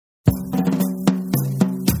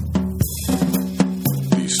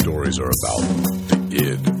stories are about the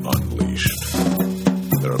id unleashed.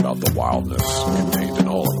 They're about the wildness contained in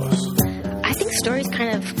all of us. I think stories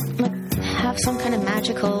kind of have some kind of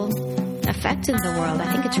magical effect in the world.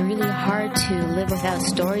 I think it's really hard to live without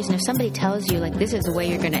stories. And if somebody tells you, like, this is the way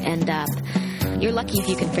you're going to end up, you're lucky if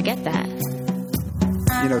you can forget that.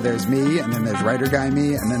 You know, there's me, and then there's writer guy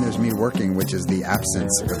me, and then there's me working, which is the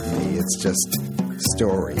absence of me. It's just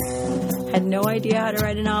story. Had no idea how to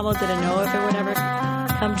write a novel, didn't know if it would ever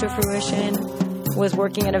come to fruition. Was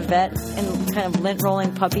working at a vet and kind of lint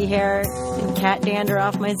rolling puppy hair and cat dander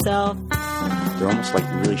off myself. They're almost like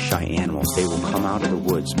really shy animals. They will come out of the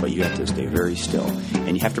woods, but you have to stay very still.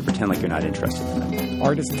 And you have to pretend like you're not interested in them.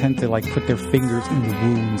 Artists tend to put their fingers in the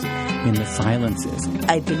wounds, in the silences.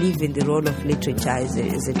 I believe in the role of literature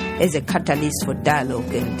as a catalyst for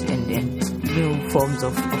dialogue and new forms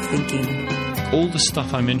of thinking. All the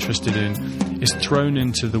stuff I'm interested in is thrown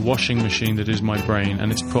into the washing machine that is my brain,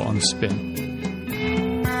 and it's put on spin.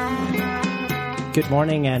 Good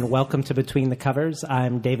morning and welcome to Between the Covers.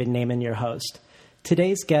 I'm David Naiman, your host.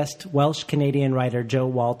 Today's guest, Welsh-Canadian writer Jo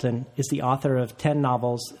Walton, is the author of 10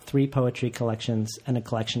 novels, 3 poetry collections, and a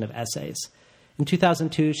collection of essays. In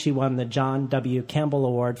 2002, she won the John W. Campbell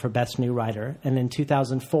Award for Best New Writer, and in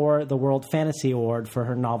 2004, the World Fantasy Award for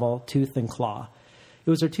her novel Tooth and Claw. It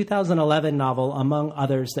was her 2011 novel, among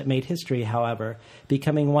others, that made history, however,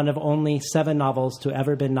 becoming one of only 7 novels to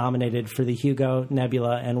ever been nominated for the Hugo,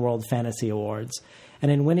 Nebula, and World Fantasy Awards, and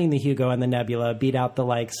in winning the Hugo and the Nebula, beat out the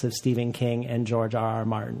likes of Stephen King and George R.R.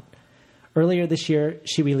 Martin. Earlier this year,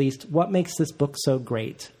 she released What Makes This Book So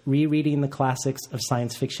Great? Rereading the Classics of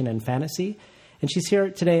Science Fiction and Fantasy, and she's here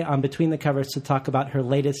today on Between the Covers to talk about her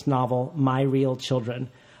latest novel, My Real Children,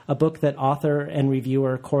 a book that author and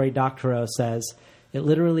reviewer Cory Doctorow says, "It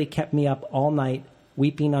literally kept me up all night,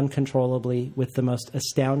 weeping uncontrollably with the most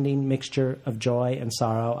astounding mixture of joy and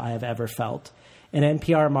sorrow I have ever felt." And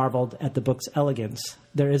NPR marveled at the book's elegance.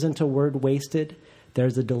 There isn't a word wasted.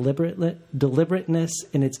 There's a deliberateness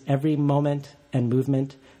in its every moment and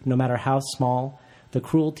movement, no matter how small. The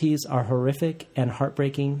cruelties are horrific and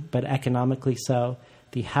heartbreaking, but economically so.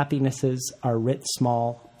 The happinesses are writ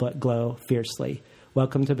small, but glow fiercely.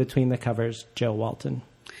 Welcome to Between the Covers, Jo Walton.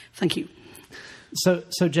 Thank you. So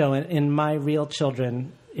Jo, in My Real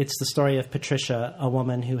Children, it's the story of Patricia, a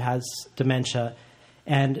woman who has dementia,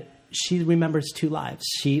 and she remembers 2 lives.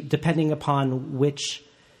 She, depending upon which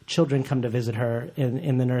children come to visit her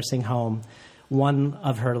in the nursing home, one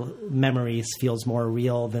of her memories feels more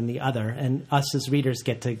real than the other. And us as readers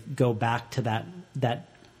get to go back to that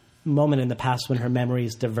moment in the past when her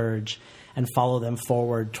memories diverge and follow them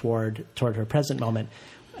forward toward her present moment.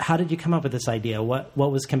 How did you come up with this idea? What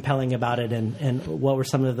was compelling about it, and what were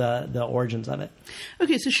some of the origins of it?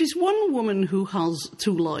 Okay, so she's one woman who has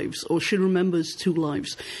 2 lives, or she remembers 2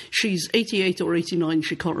 lives. She's 88 or 89,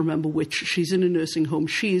 she can't remember which. She's in a nursing home.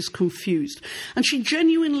 She is confused. And she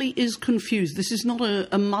genuinely is confused. This is not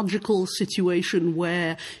a magical situation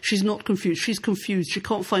where she's not confused. She's confused. She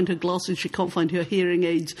can't find her glasses. She can't find her hearing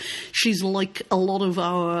aids. She's like a lot of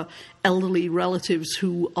our elderly relatives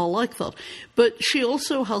who are like that. But she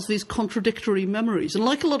also has these contradictory memories. And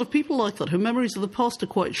like a lot of people like that, her memories of the past are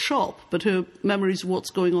quite sharp, but her memories of what's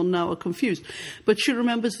going on now are confused. But she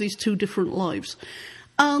remembers these 2 different lives.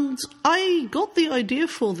 And I got the idea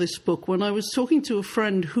for this book when I was talking to a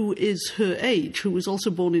friend who is her age, who was also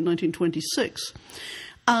born in 1926.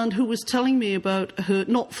 And who was telling me about her,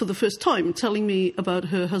 not for the first time, telling me about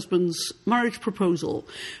her husband's marriage proposal,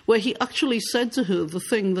 where he actually said to her the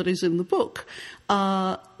thing that is in the book,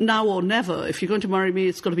 now or never. If you're going to marry me,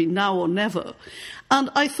 it's got to be now or never. And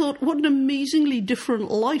I thought, what an amazingly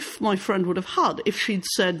different life my friend would have had if she'd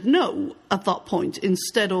said no at that point,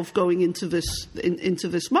 instead of going into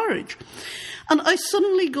this marriage. And I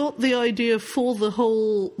suddenly got the idea for the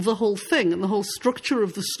whole thing and the whole structure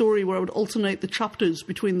of the story, where I would alternate the chapters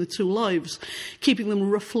between the 2 lives, keeping them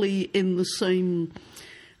roughly in the same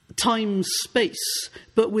time space,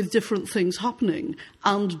 but with different things happening,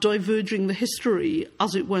 and diverging the history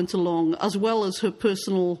as it went along, as well as her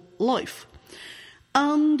personal life.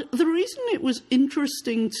 And the reason it was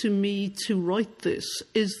interesting to me to write this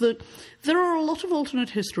is that there are a lot of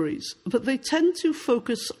alternate histories, but they tend to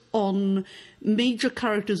focus on major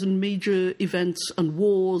characters and major events and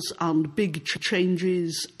wars and big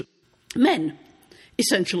changes, men,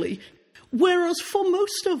 essentially. Whereas for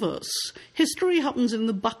most of us, history happens in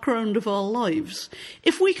the background of our lives.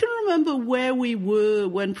 If we can remember where we were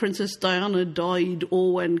when Princess Diana died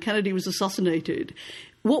or when Kennedy was assassinated,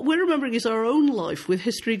 what we're remembering is our own life with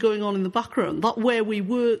history going on in the background, that where we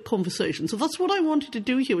were conversation. So that's what I wanted to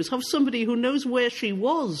do here, was have somebody who knows where she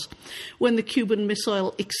was when the Cuban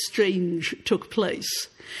Missile Exchange took place,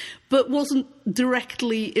 but wasn't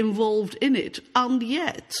directly involved in it. And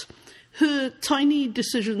yet, her tiny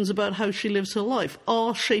decisions about how she lives her life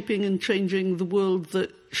are shaping and changing the world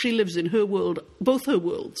that she lives in, her world, both her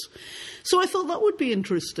worlds. So I thought that would be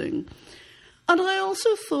interesting. And I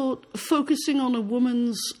also thought focusing on a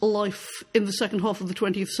woman's life in the second half of the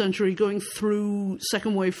 20th century, going through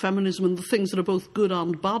second wave feminism and the things that are both good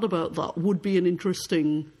and bad about that, would be an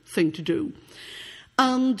interesting thing to do.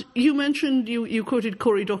 And you mentioned, you quoted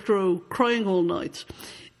Cory Doctorow crying all night.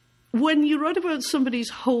 When you write about somebody's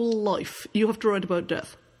whole life, you have to write about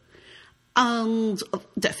death. And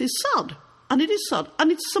death is sad. And it is sad.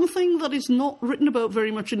 And it's something that is not written about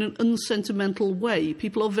very much in an unsentimental way.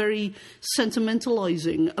 People are very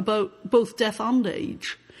sentimentalizing about both death and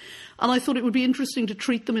age. And I thought it would be interesting to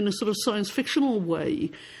treat them in a sort of science fictional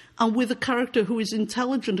way, and with a character who is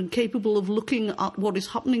intelligent and capable of looking at what is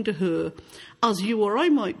happening to her as you or I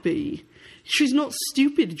might be. She's not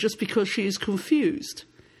stupid just because she is confused.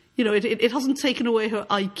 You know, it hasn't taken away her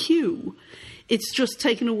IQ. It's just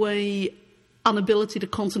taken away an ability to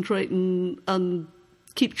concentrate and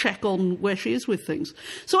keep check on where she is with things.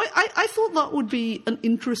 So I thought that would be an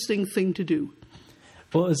interesting thing to do.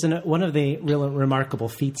 Well, one of the real remarkable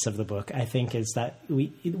feats of the book, I think, is that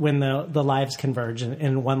when the lives converge,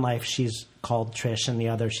 in one life she's called Trish and the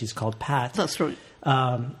other she's called Pat. That's right.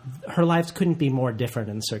 Her lives couldn't be more different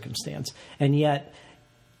in circumstance. And yet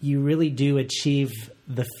you really do achieve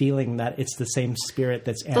the feeling that it's the same spirit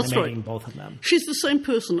that's animating both of them. She's the same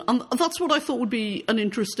person, and that's what I thought would be an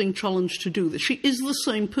interesting challenge to do, that she is the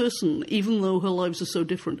same person, even though her lives are so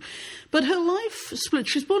different. But her life splits.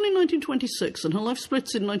 She's born in 1926, and her life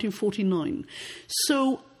splits in 1949.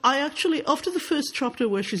 So I actually, after the first chapter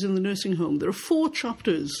where she's in the nursing home, there are 4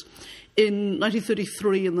 chapters in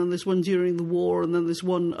 1933, and then there's one during the war, and then there's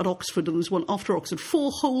one at Oxford, and there's one after Oxford.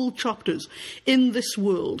 4 whole chapters in this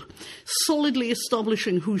world, solidly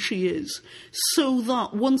establishing who she is, so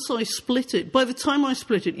that once I split it, by the time I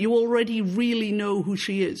split it, you already really know who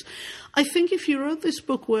she is. I think if you wrote this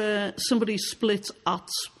book where somebody split at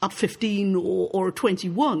 15 or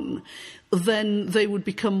 21, then they would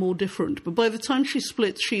become more different. But by the time she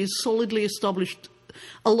splits, she is solidly established.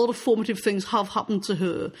 A lot of formative things have happened to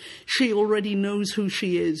her. She already knows who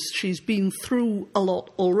she is. She's been through a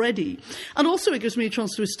lot already. And also it gives me a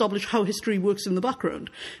chance to establish how history works in the background,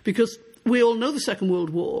 because we all know the Second World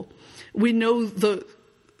War. We know the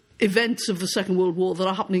events of the Second World War that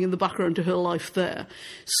are happening in the background to her life there,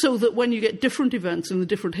 so that when you get different events in the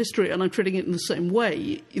different history, and I'm treating it in the same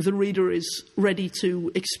way, the reader is ready to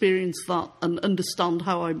experience that and understand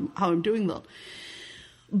how I'm doing that.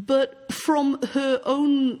 But from her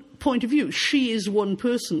own point of view, she is one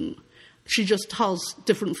person. She just has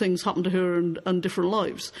different things happen to her and different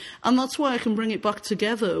lives. And that's why I can bring it back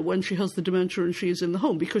together when she has the dementia and she is in the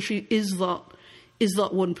home, because she is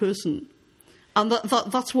that one person. And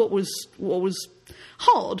that's what was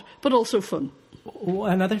hard, but also fun.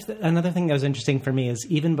 Another thing that was interesting for me is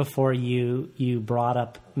even before you brought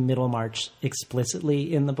up Middlemarch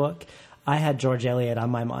explicitly in the book, I had George Eliot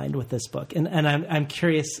on my mind with this book, and I'm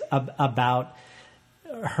curious about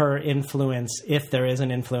her influence, if there is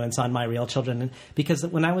an influence, on my real children. Because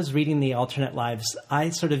when I was reading the alternate lives,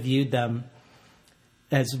 I sort of viewed them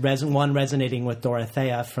as one resonating with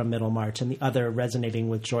Dorothea from Middlemarch and the other resonating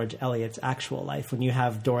with George Eliot's actual life. When you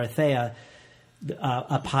have Dorothea,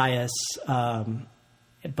 a pious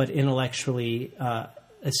but intellectually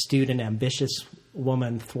astute and ambitious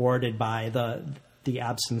woman thwarted by the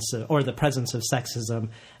absence of, or the presence of sexism,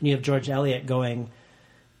 and you have George Eliot going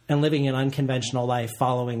and living an unconventional life,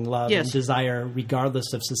 following love and desire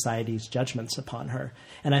regardless of society's judgments upon her.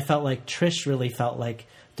 And I felt like Trish really felt like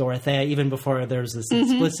Dorothea, even before there was this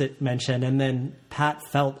explicit mention. And then Pat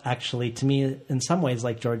felt, actually, to me, in some ways,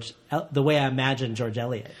 like the way I imagined George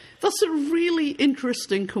Eliot. That's a really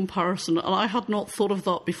interesting comparison, and I had not thought of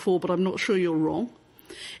that before, but I'm not sure you're wrong.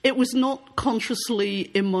 It was not consciously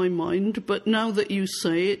in my mind, but now that you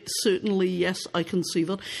say it, certainly, yes, I can see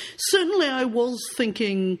that. Certainly, I was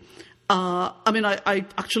thinking, I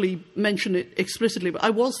actually mentioned it explicitly, but I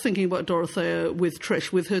was thinking about Dorothea with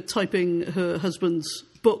Trish, with her typing her husband's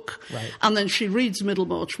book, right. And then she reads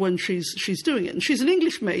Middlemarch when she's doing it, and she's an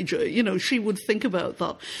English major. You know, she would think about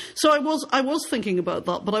that. So I was thinking about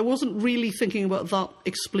that, but I wasn't really thinking about that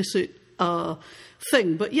explicit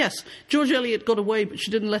thing. But yes, George Eliot got away, but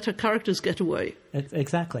she didn't let her characters get away.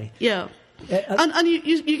 Exactly. Yeah, and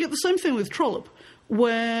you get the same thing with Trollope,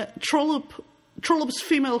 where Trollope Trollope's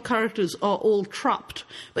female characters are all trapped,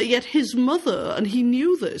 but yet his mother, and he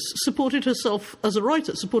knew this, supported herself as a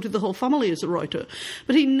writer, supported the whole family as a writer,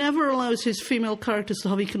 but he never allows his female characters to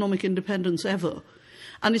have economic independence ever.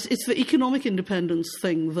 And it's the economic independence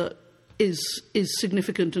thing that is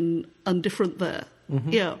significant and different there. Mm-hmm.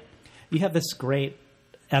 Yeah. You have this great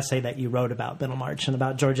essay that you wrote about Middlemarch and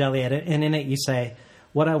about George Eliot, and in it you say,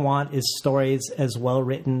 "What I want is stories as well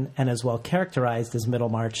written and as well characterized as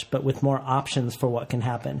Middlemarch, but with more options for what can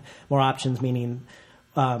happen." More options meaning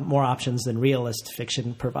more options than realist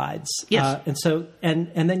fiction provides. Yes.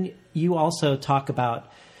 And then you also talk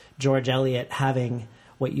about George Eliot having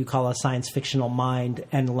what you call a science fictional mind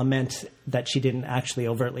and lament that she didn't actually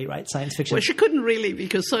overtly write science fiction. Well, she couldn't really,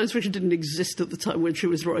 because science fiction didn't exist at the time when she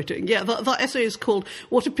was writing. Yeah, that essay is called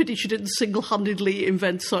 "What a Pity She Didn't Single-Handedly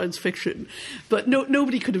Invent Science Fiction." But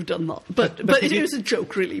nobody could have done that. But it was a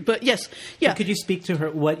joke, really. But yes, yeah. But could you speak to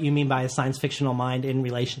her what you mean by a science fictional mind in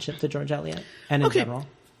relationship to George Eliot and in general?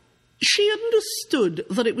 She understood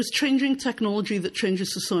that it was changing technology that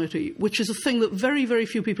changes society, which is a thing that very, very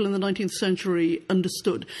few people in the 19th century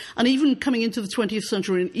understood. And even coming into the 20th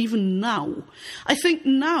century, and even now, I think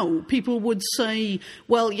now people would say,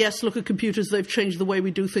 well, yes, look at computers, they've changed the way we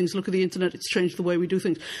do things. Look at the internet, it's changed the way we do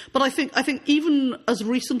things. But I think even as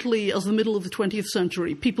recently as the middle of the 20th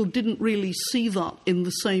century, people didn't really see that in the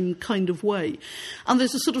same kind of way. And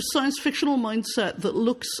there's a sort of science fictional mindset that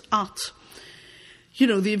looks at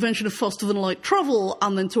the invention of faster-than-light travel,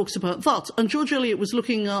 and then talks about that. And George Eliot was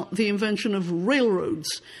looking at the invention of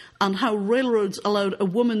railroads and how railroads allowed a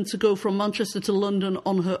woman to go from Manchester to London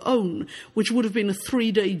on her own, which would have been a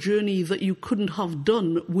 3-day journey that you couldn't have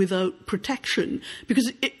done without protection,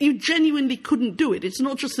 because you genuinely couldn't do it. It's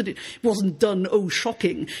not just that it wasn't done, oh,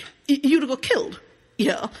 shocking. You'd have got killed.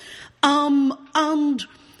 Yeah. And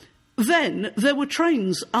then there were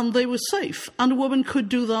trains, and they were safe, and a woman could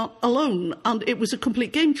do that alone, and it was a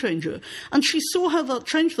complete game changer. And she saw how that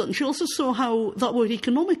changed that, and she also saw how that worked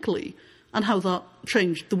economically, and how that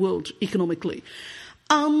changed the world economically.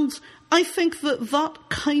 And I think that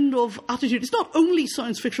kind of attitude, it's not only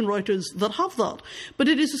science fiction writers that have that, but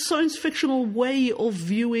it is a science fictional way of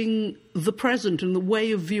viewing the present and the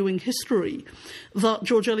way of viewing history that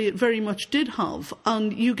George Eliot very much did have.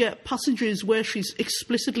 And you get passages where she's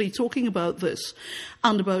explicitly talking about this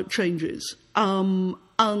and about changes. And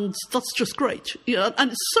that's just great.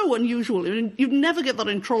 And it's so unusual. I mean, you'd never get that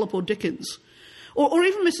in Trollope or Dickens. Or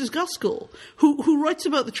even Mrs. Gaskell, who writes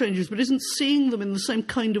about the changes but isn't seeing them in the same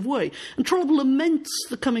kind of way. And Trollope laments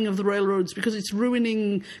the coming of the railroads because it's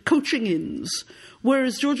ruining coaching inns,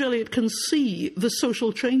 whereas George Eliot can see the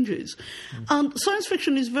social changes. And science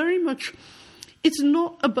fiction is very much, it's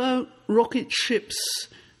not about rocket ships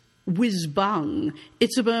whiz-bang.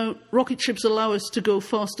 It's about rocket ships allow us to go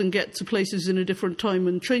fast and get to places in a different time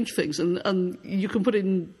and change things. And you can put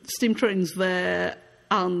in steam trains there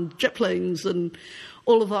and jet planes and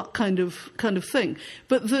all of that kind of thing.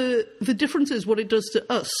 But the difference is what it does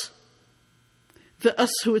to us. The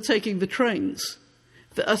us who are taking the trains,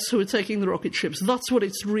 the us who are taking the rocket ships. That's what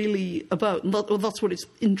it's really about, and that's what it's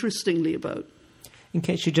interestingly about. In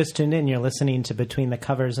case you just tuned in, you're listening to Between the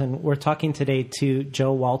Covers, and we're talking today to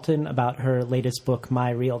Jo Walton about her latest book, My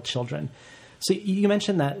Real Children. So you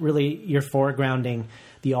mentioned that really you're foregrounding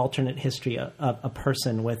the alternate history of a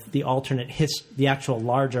person with the the actual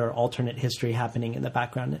larger alternate history happening in the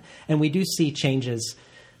background. And we do see changes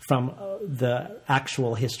from the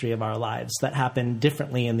actual history of our lives that happen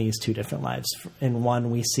differently in these two different lives. In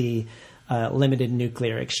one, we see limited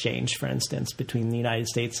nuclear exchange, for instance, between the United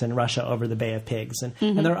States and Russia over the Bay of Pigs. And,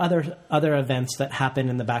 and there are other events that happen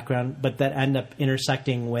in the background, but that end up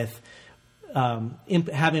intersecting with,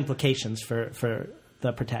 have implications for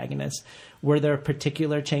the protagonist. Were there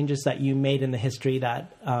particular changes that you made in the history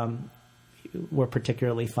that were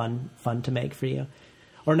particularly fun to make for you?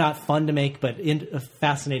 Or not fun to make, but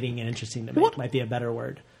fascinating and interesting to make might be a better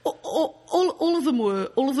word. All of them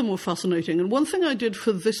were fascinating. And one thing I did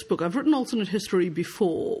for this book, I've written alternate history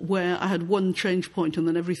before, where I had one change point and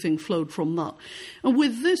then everything flowed from that. And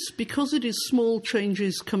with this, because it is small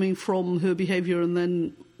changes coming from her behaviour and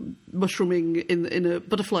then mushrooming in a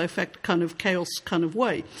butterfly effect kind of chaos kind of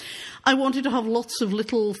way, I wanted to have lots of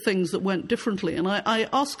little things that went differently. And I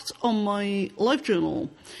asked on my live journal,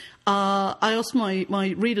 I asked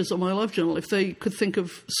my readers on my live journal if they could think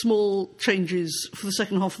of small changes for the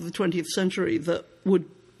second half of the 20th century that would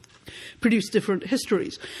produce different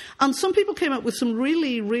histories. And some people came up with some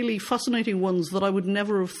really, really fascinating ones that I would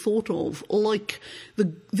never have thought of, like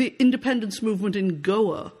the independence movement in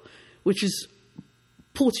Goa, which is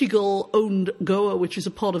Portugal owned Goa, which is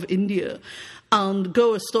a part of India. And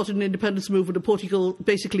Goa started an independence movement, and Portugal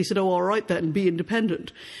basically said, all right then, be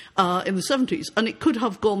independent, in the 70s. And it could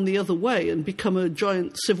have gone the other way and become a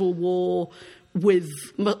giant civil war with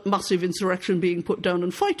massive insurrection being put down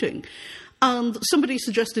and fighting. And somebody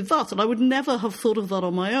suggested that, and I would never have thought of that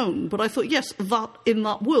on my own. But I thought, yes, that in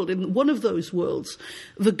that world, in one of those worlds,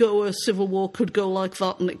 the Goa civil war could go like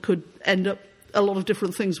that, and it could end up, a lot of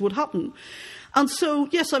different things would happen. And so,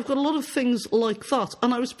 yes, I've got a lot of things like that.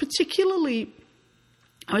 And I was particularly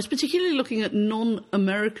looking at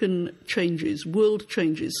non-American changes, world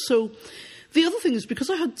changes. So the other thing is, because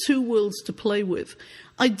I had two worlds to play with,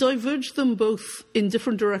 I diverged them both in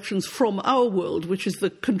different directions from our world, which is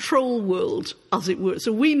the control world, as it were.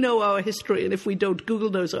 So we know our history, and if we don't,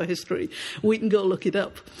 Google knows our history. We can go look it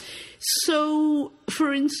up. So,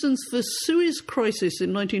 for instance, the Suez Crisis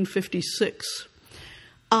in 1956,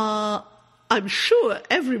 I'm sure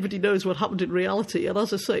everybody knows what happened in reality, and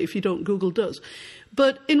as I say, if you don't, Google does.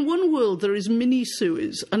 But in one world there is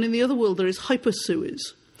mini-Suez, and in the other world there is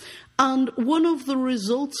hyper-Suez. And one of the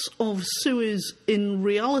results of Suez in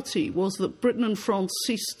reality was that Britain and France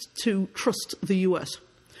ceased to trust the US,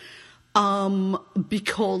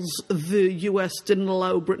 because the US didn't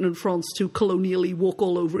allow Britain and France to colonially walk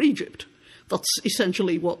all over Egypt. That's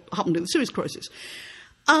essentially what happened in the Suez Crisis.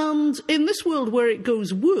 And in this world where it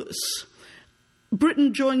goes worse,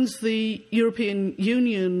 Britain joins the European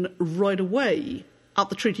Union right away at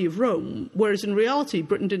the Treaty of Rome, whereas in reality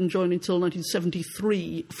Britain didn't join until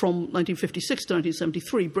 1973. From 1956 to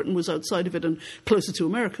 1973, Britain was outside of it and closer to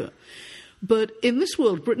America. But in this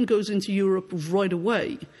world, Britain goes into Europe right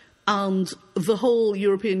away, and the whole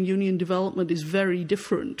European Union development is very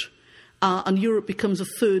different. And Europe becomes a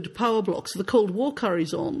third power bloc. So the Cold War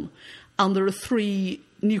carries on, and there are three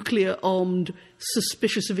nuclear-armed,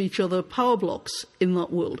 suspicious of each other power blocks in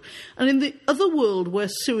that world. And in the other world, where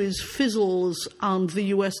Suez fizzles and the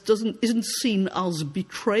US isn't seen as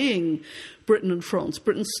betraying Britain and France,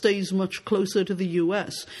 Britain stays much closer to the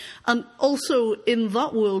US. And also in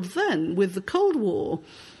that world then, with the Cold War,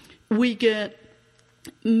 we get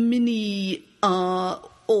mini, or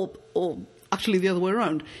actually the other way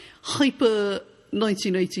around, hyper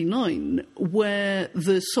 1989, where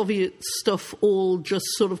the Soviet stuff all just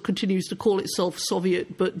sort of continues to call itself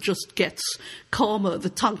Soviet, but just gets calmer. The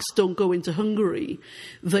tanks don't go into Hungary.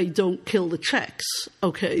 They don't kill the Czechs.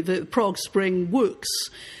 Okay, the Prague Spring works.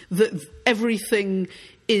 Everything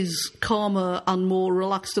is calmer and more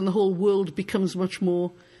relaxed, and the whole world becomes much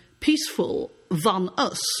more peaceful than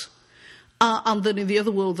us. And then in the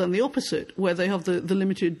other world, then the opposite, where they have the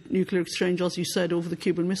limited nuclear exchange, as you said, over the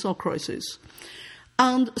Cuban Missile Crisis.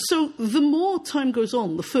 And so the more time goes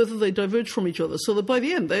on, the further they diverge from each other, so that by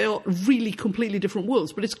the end they are really completely different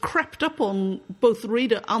worlds. But it's crept up on both the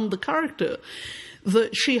reader and the character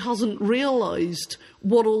that she hasn't realised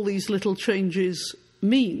what all these little changes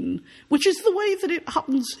mean, which is the way that it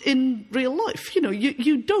happens in real life. You know,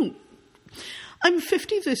 you don't. I'm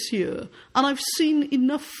 50 this year, and I've seen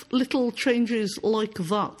enough little changes like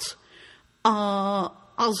that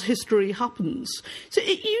as history happens. So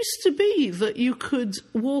it used to be that you could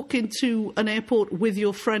walk into an airport with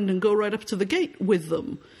your friend and go right up to the gate with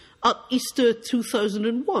them. At Easter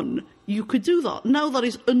 2001, you could do that. Now that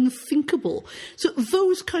is unthinkable. So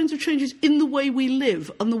those kinds of changes in the way we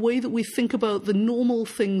live and the way that we think about the normal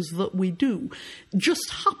things that we do just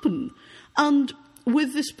happen. And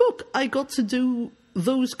with this book, I got to do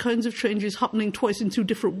those kinds of changes happening twice in two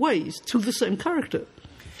different ways to the same character.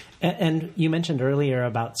 And you mentioned earlier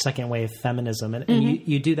about second wave feminism, and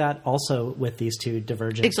you do that also with these two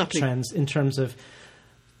divergent trends in terms of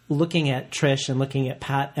looking at Trish and looking at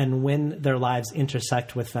Pat and when their lives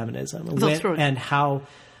intersect with feminism. That's right. And how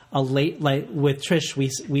a late, like with Trish,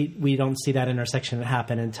 we don't see that intersection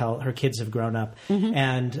happen until her kids have grown up.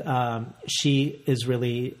 And she is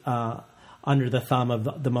really under the thumb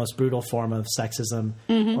of the most brutal form of sexism,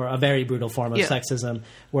 or a very brutal form of sexism,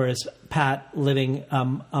 whereas Pat, living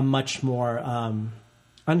a much more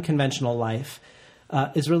unconventional life,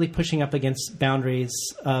 is really pushing up against boundaries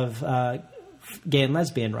of gay and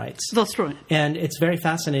lesbian rights. That's right. And it's very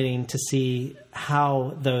fascinating to see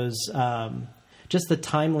how those, just the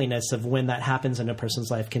timeliness of when that happens in a person's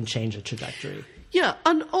life can change a trajectory. Yeah,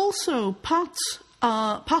 and also Pat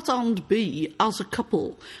and Bea, as a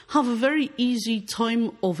couple, have a very easy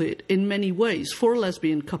time of it in many ways for a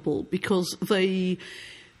lesbian couple, because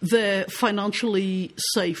they're financially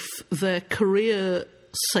safe, their career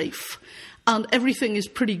safe, And everything is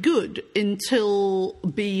pretty good until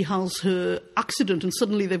B has her accident, and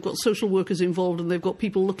suddenly they've got social workers involved, and they've got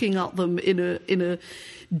people looking at them in a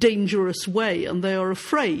dangerous way, and they are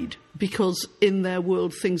afraid because in their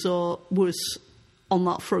world things are worse on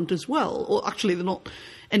that front as well. Or actually, they're not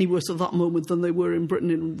any worse at that moment than they were in Britain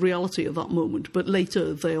in reality at that moment, but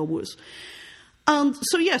later they are worse. And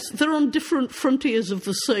so, yes, they're on different frontiers of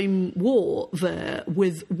the same war there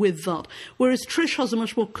with that. Whereas Trish has a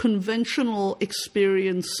much more conventional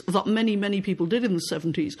experience that many, many people did in the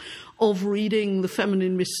 70s of reading the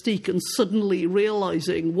feminine mystique and suddenly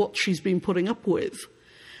realising what she's been putting up with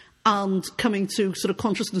and coming to sort of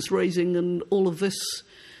consciousness raising and all of this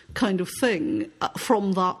kind of thing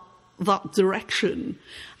from that direction.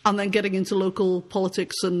 And then getting into local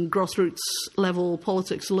politics and grassroots level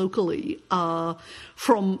politics locally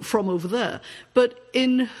from over there. But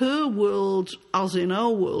in her world, as in our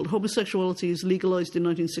world, homosexuality is legalised in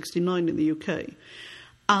 1969 in the UK.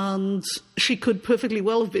 And she could perfectly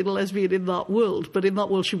well have been a lesbian in that world, but in that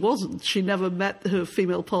world she wasn't. She never met her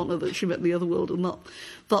female partner that she met in the other world, and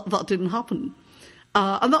that didn't happen.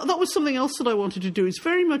 And that was something else that I wanted to do. This is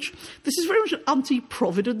very much an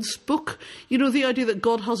anti-providence book. You know, the idea that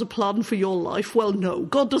God has a plan for your life. Well, no,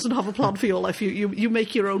 God doesn't have a plan for your life. You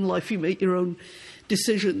make your own life. You make your own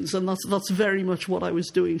decisions, and that's very much what I was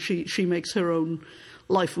doing. She makes her own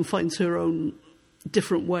life and finds her own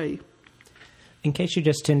different way. In case you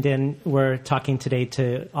just tuned in, we're talking today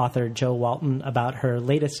to author Jo Walton about her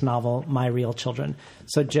latest novel, My Real Children.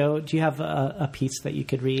 So, Jo, do you have a piece that you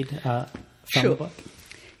could read from the book?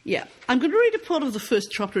 Yeah. I'm going to read a part of the first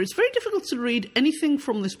chapter. It's very difficult to read anything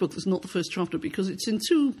from this book that's not the first chapter because it's in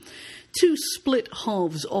two split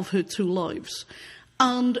halves of her two lives.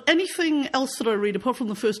 And anything else that I read, apart from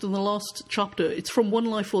the first and the last chapter, it's from one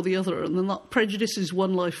life or the other, and then that prejudices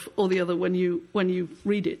one life or the other when you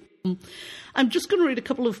read it. I'm just going to read a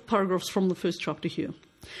couple of paragraphs from the first chapter here,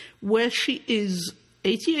 where she is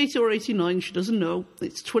 88 or 89, she doesn't know.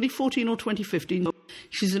 It's 2014 or 2015.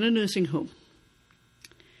 She's in a nursing home.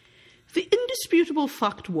 The indisputable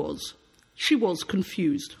fact was, she was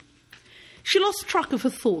confused. She lost track of her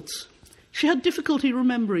thoughts. She had difficulty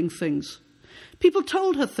remembering things. People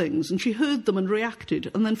told her things, and she heard them and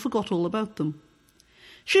reacted, and then forgot all about them.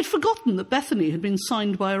 She had forgotten that Bethany had been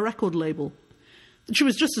signed by a record label. That she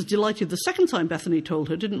was just as delighted the second time Bethany told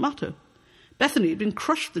her didn't matter. Bethany had been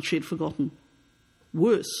crushed that she had forgotten.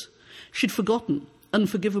 Worse, she'd forgotten,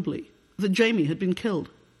 unforgivably, that Jamie had been killed.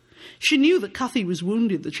 She knew that Kathy was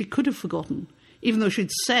wounded, that she could have forgotten, even though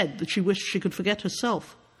she'd said that she wished she could forget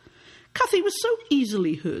herself. Kathy was so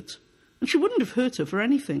easily hurt, and she wouldn't have hurt her for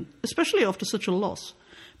anything, especially after such a loss.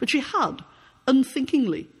 But she had,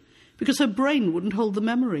 unthinkingly, because her brain wouldn't hold the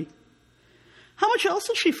memory. How much else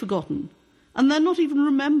had she forgotten, and then not even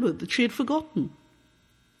remembered that she had forgotten?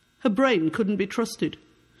 Her brain couldn't be trusted.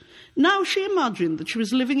 Now she imagined that she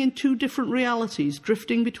was living in two different realities,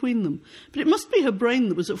 drifting between them. But it must be her brain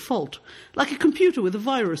that was at fault, like a computer with a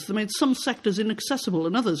virus that made some sectors inaccessible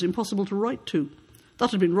and others impossible to write to.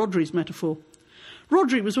 That had been Rodri's metaphor.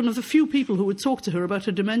 Rodri was one of the few people who would talk to her about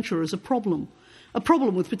her dementia as a problem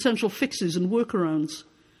with potential fixes and workarounds.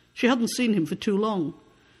 She hadn't seen him for too long.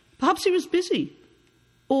 Perhaps he was busy.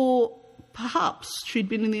 Or perhaps she'd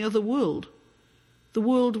been in the other world, the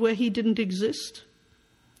world where he didn't exist.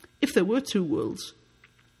 If there were two worlds.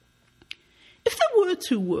 If there were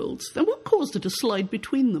two worlds, then what caused her to slide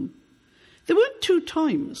between them? There weren't two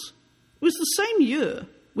times. It was the same year,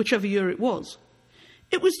 whichever year it was.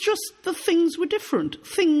 It was just that things were different,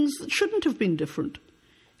 things that shouldn't have been different.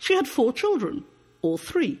 She had 4 children, or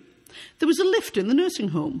 3. There was a lift in the nursing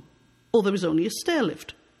home, or there was only a stair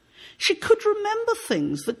lift. She could remember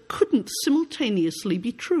things that couldn't simultaneously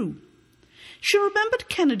be true. She remembered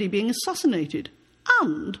Kennedy being assassinated,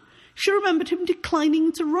 and she remembered him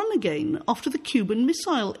declining to run again after the Cuban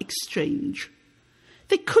Missile Exchange.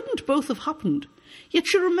 They couldn't both have happened, yet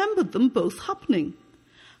she remembered them both happening.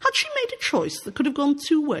 Had she made a choice that could have gone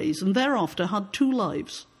 2 ways and thereafter had 2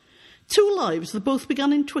 lives? 2 lives that both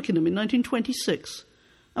began in Twickenham in 1926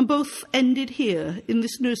 and both ended here in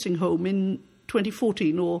this nursing home in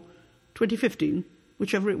 2014 or 2015,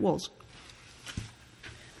 whichever it was.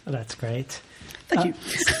 Oh, that's great. Thank you.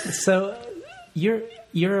 So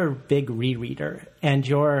you're a big rereader, and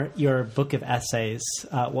your book of essays,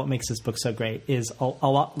 what makes this book so great, is a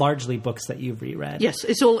lot largely books that you've reread. Yes,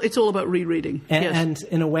 it's all about rereading. And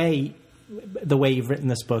in a way, the way you've written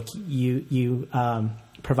this book, you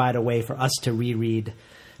provide a way for us to reread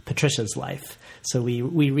Patricia's life. So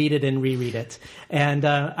we read it and reread it. And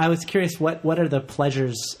I was curious, what are the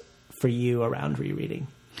pleasures for you around rereading?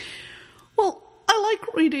 Well, I like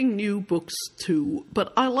like reading new books too,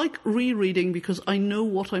 but I like rereading because I know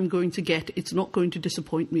what I'm going to get. It's not going to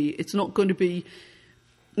disappoint me. It's not going to be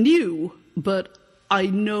new, but I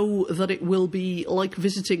know that it will be like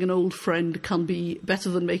visiting an old friend can be better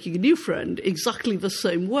than making a new friend, exactly the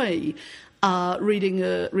same way. Reading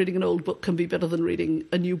an old book can be better than reading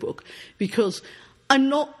a new book, because I'm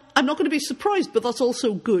not going to be surprised, but that's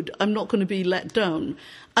also good. I'm not going to be let down.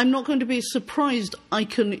 I'm not going to be surprised. I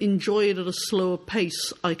can enjoy it at a slower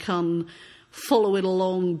pace. I can follow it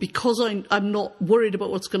along because I'm not worried about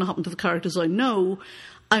what's going to happen to the characters I know.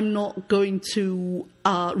 I'm not going to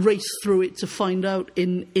race through it to find out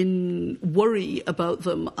in worry about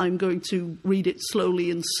them. I'm going to read it slowly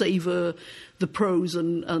and savour the prose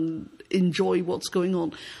and enjoy what's going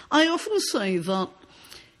on. I often say that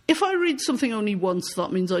if I read something only once,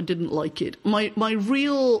 that means I didn't like it. My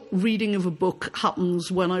real reading of a book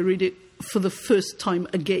happens when I read it for the first time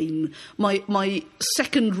again. My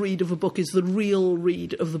second read of a book is the real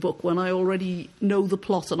read of the book, when I already know the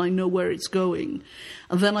plot and I know where it's going.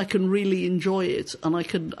 And then I can really enjoy it, and I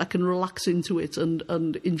can relax into it and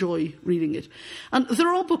enjoy reading it. And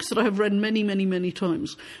there are books that I have read many, many, many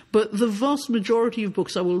times, but the vast majority of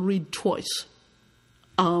books I will read twice.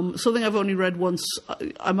 Something I've only read once,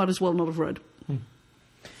 I might as well not have read.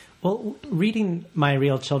 Well, reading My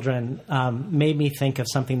Real Children made me think of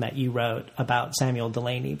something that you wrote about Samuel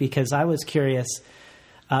Delany, because I was curious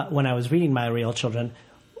when I was reading My Real Children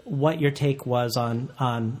what your take was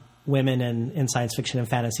on women in science fiction and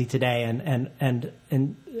fantasy today, and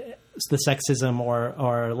the sexism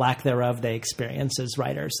or lack thereof they experience as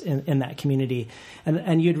writers in that community.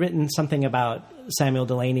 And you'd written something about Samuel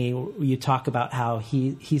Delany. You talk about how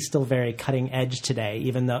he's still very cutting edge today,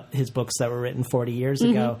 even though his books that were written 40 years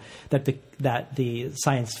ago, that the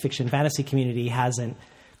science fiction fantasy community hasn't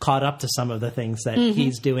caught up to some of the things that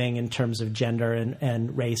he's doing in terms of gender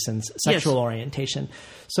and race and sexual orientation.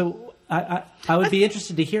 So I would be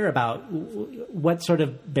interested to hear about what sort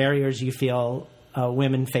of barriers you feel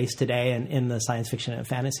women face today in the science fiction and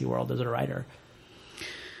fantasy world as a writer.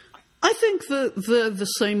 I think that they're the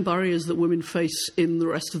same barriers that women face in the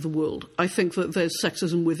rest of the world. I think that there's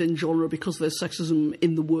sexism within genre because there's sexism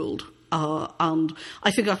in the world. And I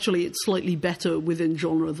think actually it's slightly better within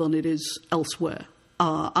genre than it is elsewhere.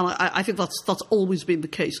 And I think that's always been the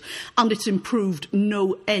case. And it's improved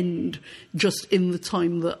no end just in the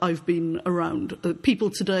time that I've been around. People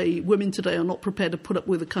today, women today, are not prepared to put up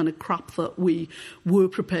with the kind of crap that we were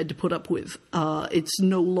prepared to put up with. It's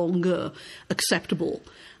no longer acceptable.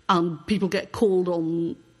 And people get called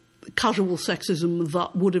on casual sexism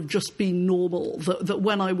that would have just been normal. That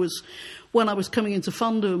when I was coming into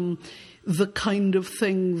fandom, the kind of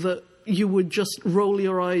thing that you would just roll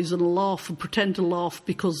your eyes and laugh and pretend to laugh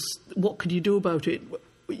because what could you do about it?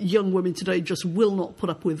 Young women today just will not put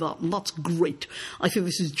up with that, and that's great. I think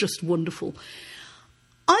this is just wonderful.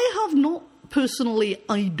 I have not personally,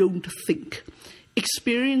 I don't think,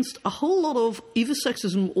 experienced a whole lot of either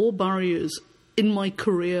sexism or barriers in my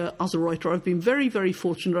career as a writer. I've been very, very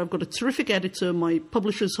fortunate. I've got a terrific editor. My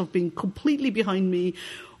publishers have been completely behind me.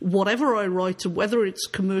 Whatever I write, whether it's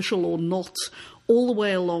commercial or not, all the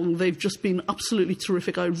way along, they've just been absolutely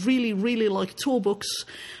terrific. I really, really like Tor Books,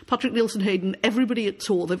 Patrick Nielsen Hayden, everybody at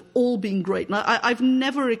Tor. They've all been great. And I've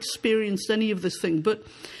never experienced any of this thing. But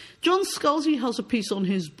John Scalzi has a piece on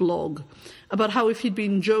his blog about how if he'd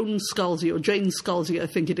been Joan Scalzi, or Jane Scalzi, I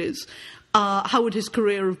think it is, how would his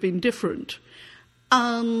career have been different?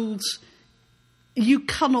 And you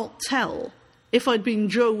cannot tell. If I'd been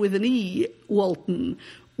Joe with an E, Walton,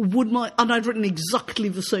 and I'd written exactly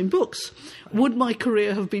the same books, would my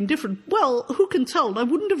career have been different? Well, who can tell? And I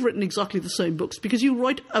wouldn't have written exactly the same books because you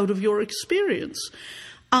write out of your experience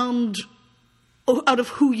and out of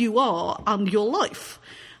who you are and your life.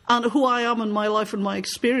 And who I am and my life and my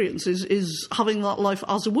experience is having that life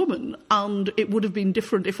as a woman. And it would have been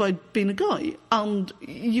different if I'd been a guy. And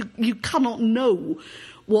you cannot know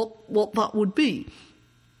what that would be.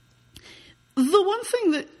 The one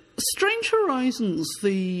thing that Strange Horizons,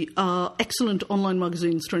 the excellent online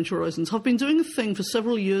magazine Strange Horizons, have been doing a thing for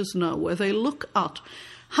several years now where they look at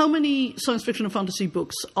how many science fiction and fantasy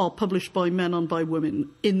books are published by men and by women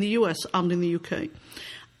in the US and in the UK,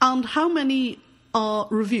 and how many are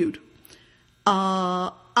reviewed.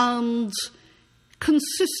 And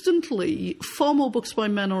consistently, far more books by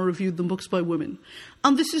men are reviewed than books by women.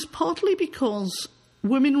 And this is partly because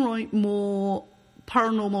women write more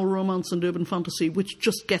paranormal romance and urban fantasy, which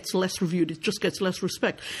just gets less reviewed. It just gets less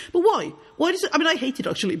respect. But why? Why does it? I mean, I hate it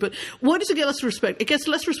actually, but why does it get less respect? It gets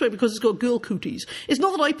less respect because it's got girl cooties. It's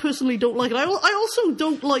not that I personally don't like it. I also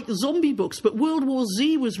don't like zombie books, but World War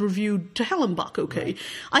Z was reviewed to hell and back, okay? Right.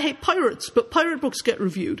 I hate pirates, but pirate books get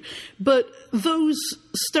reviewed. But those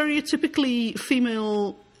stereotypically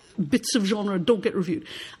female bits of genre don't get reviewed.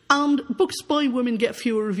 And books by women get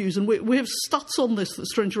fewer reviews, and we have stats on this that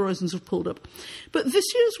Strange Horizons have pulled up. But this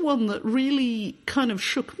year's one that really kind of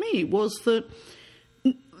shook me was that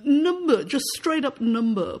just straight up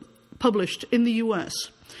number, published in the US,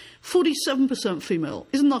 47% female.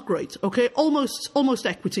 Isn't that great? Okay, almost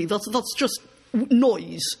equity. That's just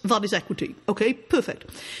noise. That is equity. Okay, perfect.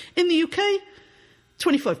 In the UK,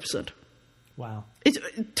 25%. Wow. It's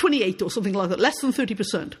 28 or something like that, less than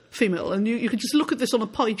 30% female. And you can just look at this on a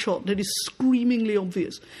pie chart and it is screamingly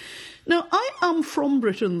obvious. Now, I am from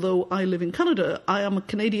Britain, though I live in Canada. I am a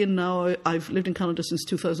Canadian now. I've lived in Canada since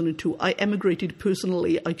 2002. I emigrated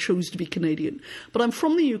personally. I chose to be Canadian. But I'm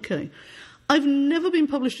from the UK. I've never been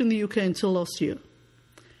published in the UK until last year.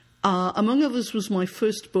 Among others was my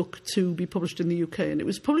first book to be published in the UK, and it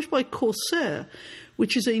was published by Corsair,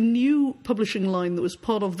 which is a new publishing line that was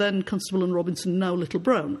part of then Constable and Robinson, now Little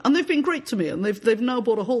Brown. And they've been great to me, and they've now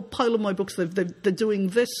bought a whole pile of my books. They're doing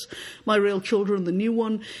this, My Real Children, the new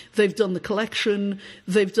one. They've done the collection.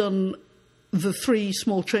 They've done the 3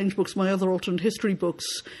 Small Change books, my other alternate history books,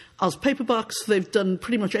 as paperbacks. They've done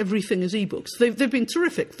pretty much everything as ebooks. They've been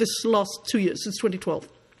terrific this last 2 years, since 2012.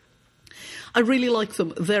 I really like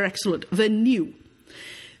them. They're excellent. They're new.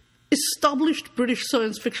 Established British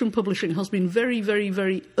science fiction publishing has been very, very,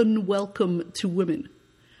 very unwelcome to women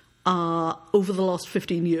over the last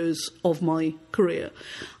 15 years of my career.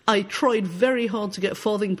 I tried very hard to get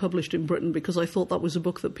Farthing published in Britain because I thought that was a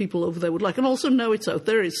book that people over there would like. And also now it's out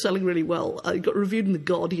there. It's selling really well. I got reviewed in The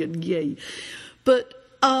Guardian. Yay. But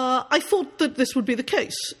I thought that this would be the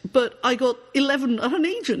case, but I got 11, and an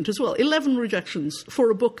agent as well, 11 rejections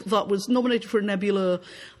for a book that was nominated for a Nebula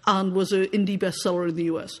and was an indie bestseller in the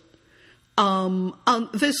US. And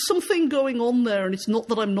there's something going on there, and it's not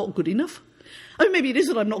that I'm not good enough. I mean, maybe it is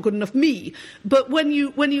that I'm not good enough, me, but when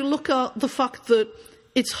you look at the fact that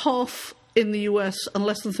it's half in the US and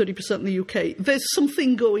less than 30% in the UK, there's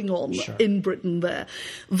something going on in Britain there.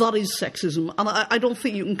 That is sexism, and I don't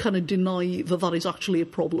think you can kind of deny that is actually a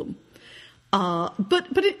problem. But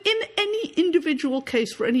in any individual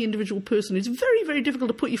case for any individual person, it's very, very difficult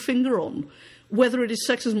to put your finger on whether it is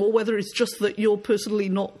sexism or whether it's just that you're personally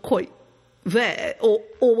not quite there, or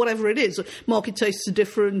whatever it is. Market tastes are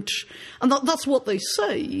different, and that's what they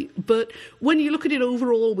say. But when you look at it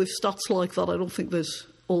overall with stats like that, I don't think there's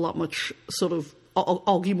all that much sort of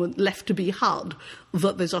argument left to be had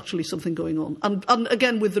that there's actually something going on. And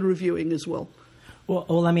again, with the reviewing as well. Well,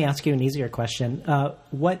 let me ask you an easier question.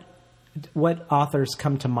 What authors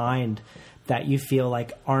come to mind that you feel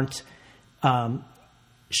like aren't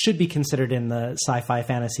should be considered in the sci-fi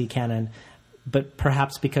fantasy canon, but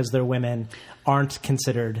perhaps because they're women aren't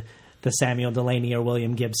considered the Samuel Delany or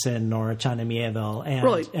William Gibson or China Miéville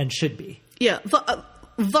and should be? Yeah,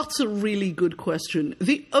 that's a really good question.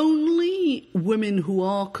 The only women who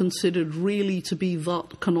are considered really to be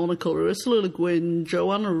that canonical are Ursula Le Guin,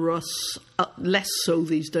 Joanna Russ, less so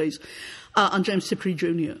these days, and James Tiptree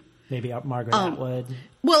Jr. Maybe Margaret Atwood.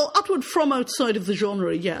 Well, Atwood from outside of the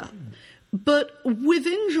genre, yeah. But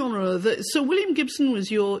within genre, so William Gibson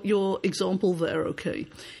was your example there, okay.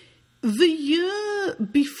 The year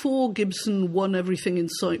before Gibson won Everything in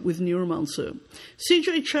Sight with Neuromancer,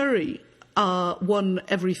 C.J. Cherryh won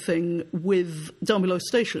everything with Down Below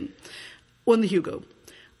Station, won the Hugo.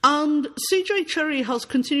 And C.J. Cherryh has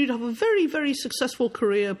continued to have a very, very successful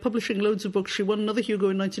career, publishing loads of books. She won another Hugo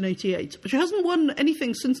in 1988, but she hasn't won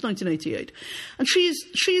anything since 1988. And she's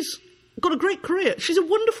got a great career. She's a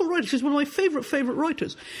wonderful writer. She's one of my favourite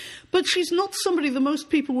writers. But she's not somebody that most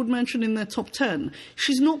people would mention in their top 10.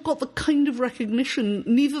 She's not got the kind of recognition,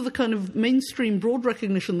 neither the kind of mainstream broad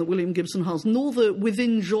recognition that William Gibson has, nor the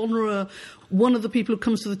within genre, one of the people who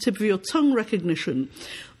comes to the tip of your tongue recognition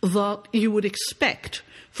that you would expect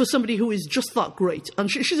for somebody who is just that great.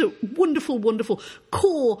 And she's a wonderful, wonderful,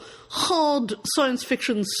 core, hard science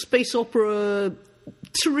fiction, space opera,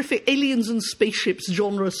 terrific aliens and spaceships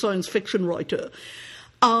genre science fiction writer.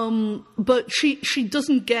 But she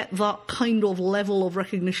doesn't get that kind of level of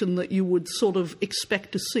recognition that you would sort of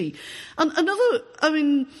expect to see. And another, I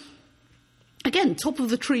mean, again, top of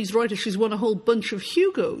the trees writer, she's won a whole bunch of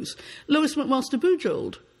Hugos. Lois McMaster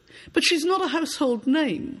Bujold. But she's not a household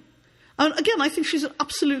name. And again, I think she's an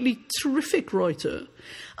absolutely terrific writer.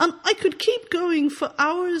 And I could keep going for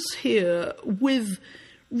hours here with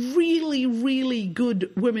really, really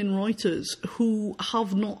good women writers who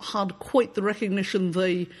have not had quite the recognition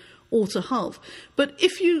they ought to have. But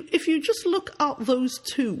if you just look at those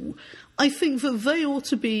two, I think that they ought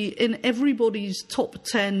to be in everybody's top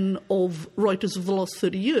 10 of writers of the last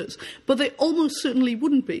 30 years. But they almost certainly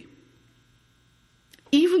wouldn't be.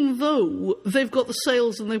 Even though they've got the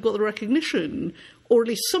sales and they've got the recognition, or at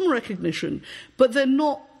least some recognition, but they're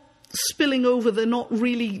not spilling over, they're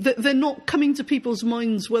not coming to people's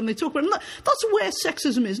minds when they talk about it. That's where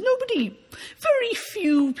sexism is. Very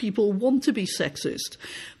few people want to be sexist.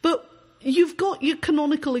 But you've got your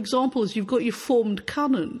canonical examples, you've got your formed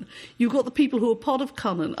canon, you've got the people who are part of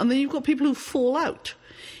canon, and then you've got people who fall out.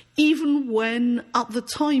 Even when, at the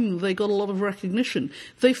time, they got a lot of recognition,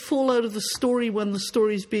 they fall out of the story when the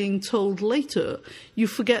story's being told later. You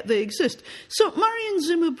forget they exist. So Marion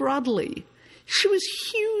Zimmer Bradley, she was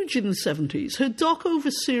huge in the 70s. Her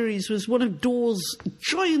Darkover series was one of Door's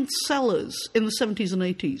giant sellers in the 70s and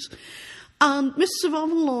 80s. And Mists of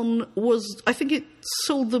Avalon was, I think it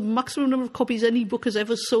sold the maximum number of copies any book has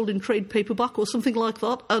ever sold in trade paperback or something like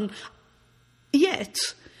that. And yet,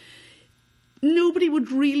 nobody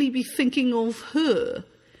would really be thinking of her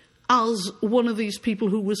as one of these people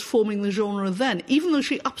who was forming the genre then, even though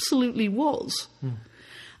she absolutely was. Mm.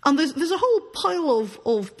 And there's a whole pile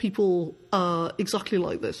of people exactly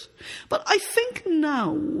like this. But I think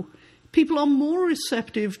now people are more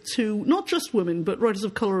receptive to not just women, but writers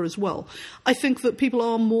of colour as well. I think that people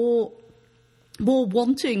are more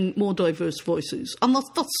wanting more diverse voices. And that's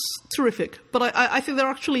terrific. But I think there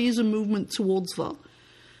actually is a movement towards that.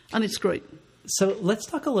 And it's great. So let's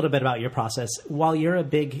talk a little bit about your process. While you're a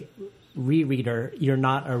big rereader, you're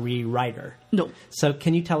not a rewriter. No. So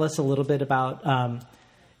can you tell us a little bit about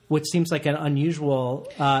which seems like an unusual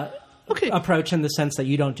approach in the sense that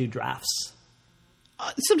you don't do drafts?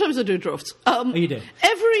 Sometimes I do drafts. You do?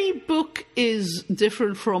 Every book is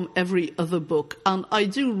different from every other book, and I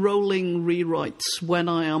do rolling rewrites when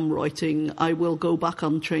I am writing. I will go back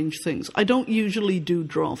and change things. I don't usually do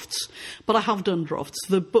drafts, but I have done drafts.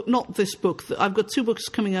 The book, not this book. I've got 2 books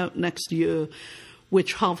coming out next year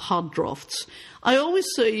which have had drafts. I always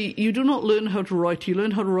say you do not learn how to write. You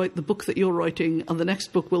learn how to write the book that you're writing, and the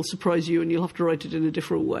next book will surprise you, and you'll have to write it in a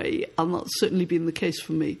different way. And that's certainly been the case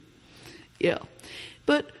for me. Yeah.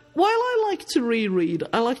 But while I like to reread,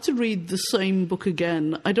 I like to read the same book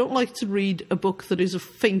again. I don't like to read a book that is a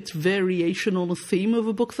faint variation on a theme of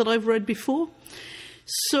a book that I've read before.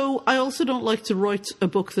 So I also don't like to write a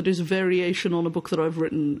book that is a variation on a book that I've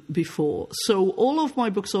written before. So all of my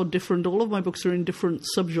books are different. All of my books are in different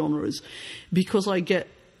subgenres because I get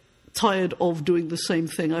tired of doing the same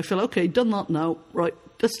thing. I feel, okay, done that now. Right,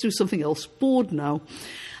 let's do something else. Bored now.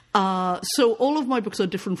 So all of my books are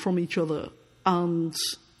different from each other. And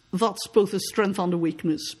that's both a strength and a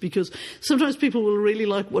weakness, because sometimes people will really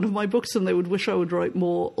like one of my books and they would wish I would write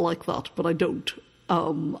more like that, but I don't.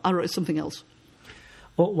 I write something else.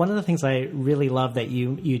 Well, one of the things I really love that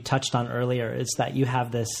you touched on earlier is that you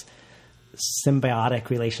have this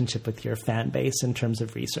symbiotic relationship with your fan base in terms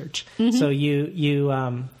of research. Mm-hmm. So you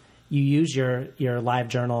use your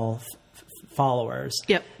LiveJournal followers.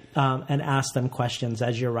 Yep. And ask them questions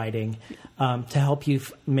as you're writing to help you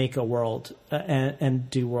make a world and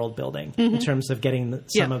do world building in terms of getting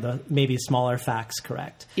some of the maybe smaller facts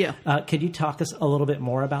correct. Yeah. Could you talk us a little bit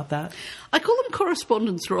more about that? I call them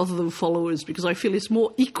correspondents rather than followers because I feel it's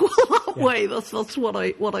more equal that way. That's what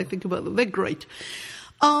I think about them. They're great.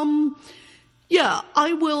 Yeah,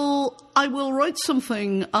 I will write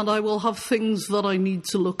something and I will have things that I need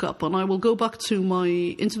to look up, and I will go back to my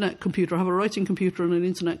internet computer. I have a writing computer and an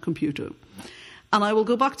internet computer. And I will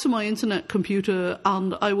go back to my internet computer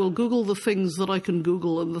and I will Google the things that I can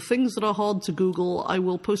Google, and the things that are hard to Google I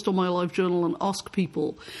will post on my LiveJournal and ask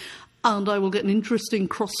people. And I will get an interesting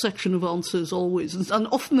cross-section of answers always. And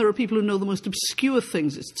often there are people who know the most obscure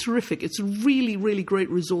things. It's terrific. It's a really, really great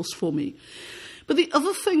resource for me. But the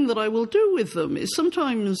other thing that I will do with them is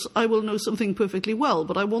sometimes I will know something perfectly well,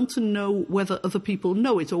 but I want to know whether other people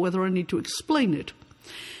know it or whether I need to explain it.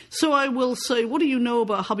 So I will say, what do you know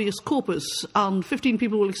about habeas corpus? And 15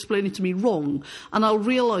 people will explain it to me wrong, and I'll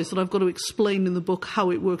realise that I've got to explain in the book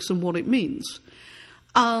how it works and what it means.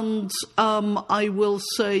 And I will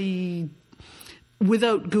say,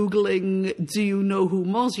 without Googling, do you know who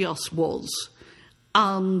Marsyas was?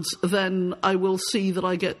 And then I will see that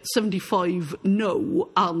I get 75 no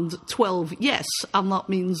and 12 yes, and that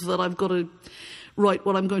means that I've got to write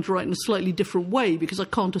what I'm going to write in a slightly different way because I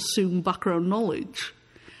can't assume background knowledge.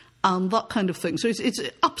 and that kind of thing. So it's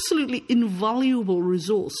an absolutely invaluable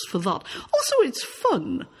resource for that. Also, it's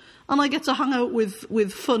fun, and I get to hang out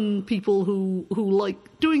with fun people who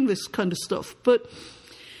like doing this kind of stuff. But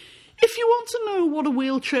if you want to know what a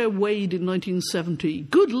wheelchair weighed in 1970,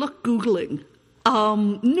 good luck Googling.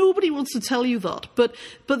 Nobody wants to tell you that, but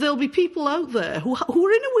there'll be people out there who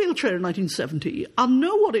were in a wheelchair in 1970 and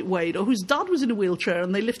know what it weighed, or whose dad was in a wheelchair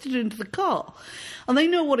and they lifted it into the car, and they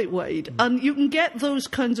know what it weighed, and you can get those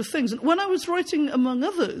kinds of things. And when I was writing Among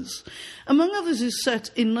Others is set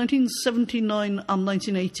in 1979 and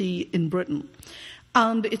 1980 in Britain,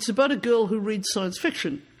 and it's about a girl who reads science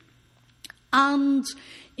fiction, and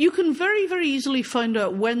you can very, very easily find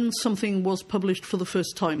out when something was published for the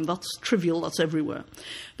first time. That's trivial, that's everywhere.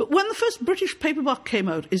 But when the first British paperback came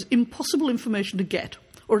out is impossible information to get,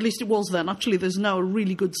 or at least it was then. Actually, there's now a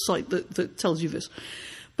really good site that tells you this.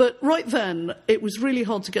 But right then, it was really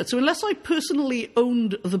hard to get. So unless I personally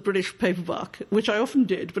owned the British paperback, which I often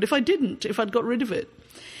did, but if I didn't, if I'd got rid of it,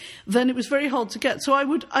 then it was very hard to get. So I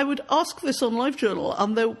would ask this on LiveJournal,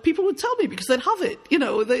 and people would tell me because they'd have it. You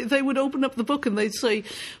know, they would open up the book and they'd say,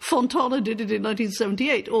 Fontana did it in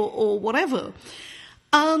 1978 or whatever.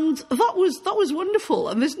 And that was wonderful.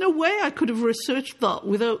 And there's no way I could have researched that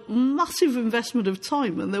without massive investment of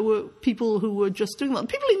time. And there were people who were just doing that. And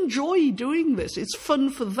people enjoy doing this. It's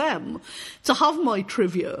fun for them to have my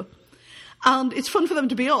trivia. And it's fun for them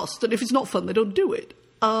to be asked. And if it's not fun, they don't do it.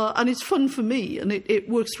 And it's fun for me, and it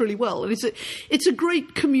works really well. And it's a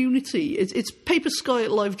great community. It's Paper Sky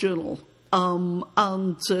at LiveJournal,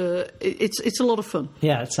 and it's a lot of fun.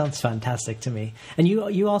 Yeah, it sounds fantastic to me. And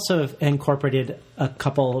you also have incorporated a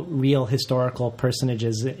couple real historical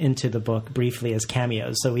personages into the book briefly as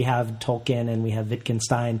cameos. So we have Tolkien and we have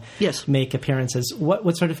Wittgenstein make appearances.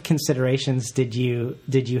 What sort of considerations did you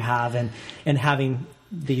have in having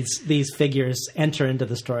these figures enter into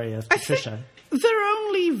the story of Patricia? They're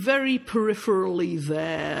only very peripherally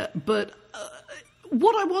there, but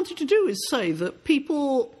what I wanted to do is say that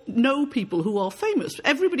people know people who are famous.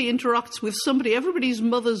 Everybody interacts with somebody. Everybody's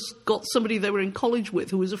mother's got somebody they were in college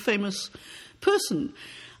with who is a famous person.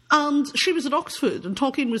 And she was at Oxford, and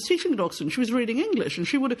Tolkien was teaching at Oxford, and she was reading English, and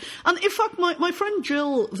she would have... And in fact, my friend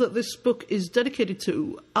Jill, that this book is dedicated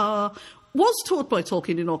to, was taught by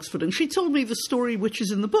Tolkien in Oxford, and she told me the story which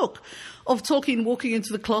is in the book of Tolkien walking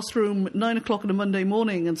into the classroom at 9 o'clock on a Monday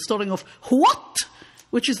morning and starting off, "What?"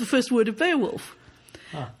 which is the first word of Beowulf.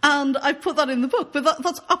 Huh. And I put that in the book, but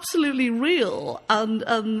that's absolutely real, and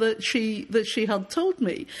that she had told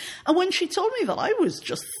me. And when she told me that, I was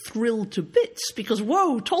just thrilled to bits, because,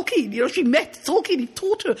 whoa, Tolkien, you know, she met Tolkien, he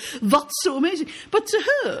taught her. That's so amazing. But to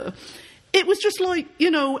her, it was just like, you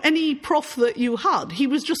know, any prof that you had. He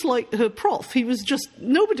was just like her prof. He was just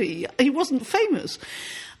nobody. He wasn't famous.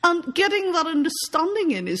 And getting that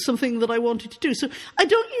understanding in is something that I wanted to do. So I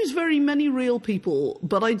don't use very many real people,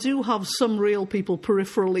 but I do have some real people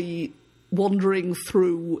peripherally wandering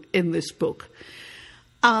through in this book.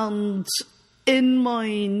 And in my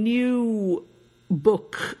new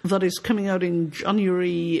book that is coming out in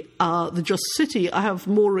January, The Just City, I have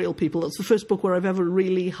more real people. That's the first book where I've ever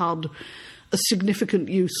really had a significant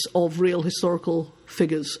use of real historical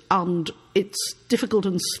figures, and it's difficult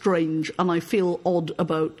and strange, and I feel odd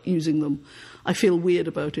about using them. I feel weird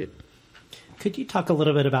about it. Could you talk a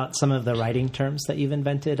little bit about some of the writing terms that you've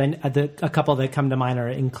invented? And a couple that come to mind are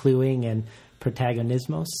incluing and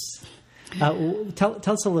protagonismos. Tell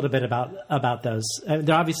us a little bit about those.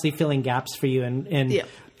 They're obviously filling gaps for you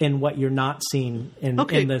in what you're not seeing in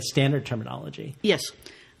the standard terminology. Yes.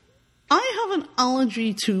 I have an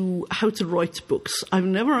allergy to how to write books. I've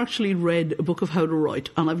never actually read a book of how to write,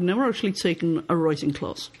 and I've never actually taken a writing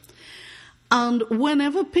class. And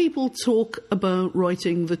whenever people talk about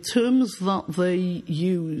writing, the terms that they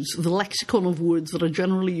use, the lexicon of words that are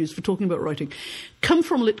generally used for talking about writing, come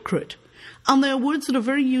from LitCrit. And they are words that are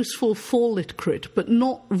very useful for LitCrit, but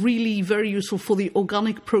not really very useful for the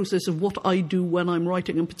organic process of what I do when I'm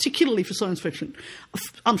writing, and particularly for science fiction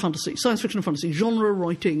and fantasy, science fiction and fantasy, genre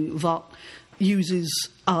writing that uses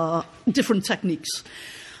different techniques.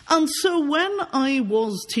 And so when I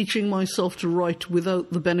was teaching myself to write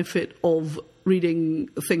without the benefit of reading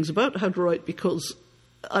things about how to write, because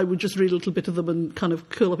I would just read a little bit of them and kind of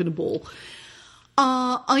curl up in a ball,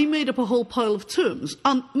 I made up a whole pile of terms,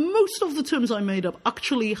 and most of the terms I made up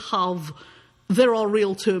actually there are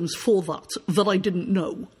real terms for that I didn't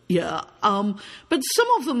know. Yeah. But some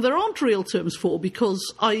of them there aren't real terms for,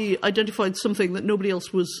 because I identified something that nobody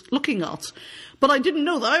else was looking at. But I didn't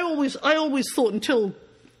know that. I always thought, until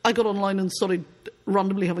I got online and started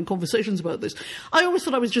randomly having conversations about this. I always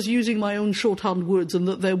thought I was just using my own shorthand words and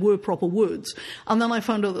that there were proper words. And then I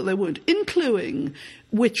found out that there weren't. Incluing,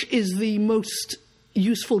 which is the most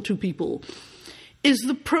useful to people, is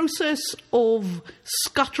the process of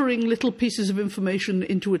scattering little pieces of information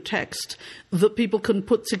into a text that people can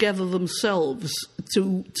put together themselves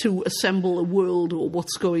to assemble a world or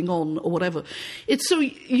what's going on or whatever. It's so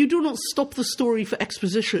you do not stop the story for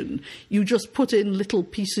exposition. You just put in little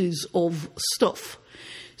pieces of stuff.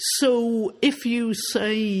 So if you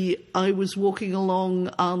say, I was walking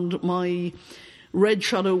along and my red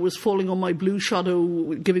shadow was falling on my blue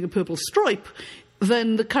shadow, giving a purple stripe,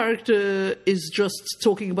 then the character is just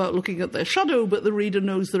talking about looking at their shadow, but the reader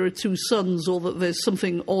knows there are two suns or that there's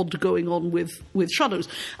something odd going on with shadows.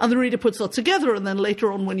 And the reader puts that together, and then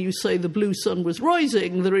later on when you say the blue sun was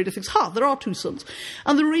rising, the reader thinks, there are two suns.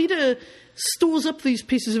 And the reader stores up these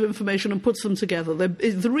pieces of information and puts them together.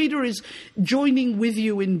 The reader is joining with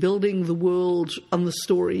you in building the world and the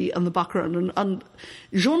story and the background. And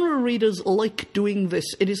genre readers like doing this.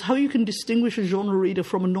 It is how you can distinguish a genre reader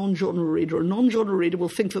from a non-genre reader. A non-genre reader will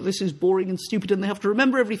think that this is boring and stupid and they have to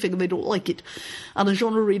remember everything and they don't like it. And a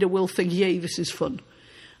genre reader will think, yay, this is fun.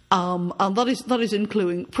 And that is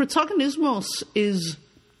including. Protagonismos is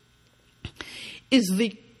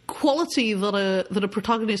the quality that a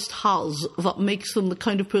protagonist has that makes them the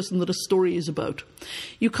kind of person that a story is about.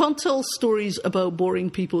 You can't tell stories about boring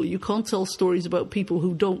people. You can't tell stories about people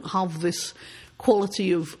who don't have this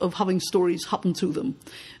quality of having stories happen to them.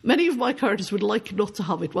 Many of my characters would like not to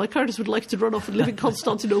have it. My characters would like to run off and live in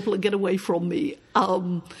Constantinople and get away from me.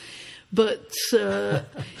 But to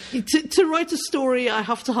write a story, I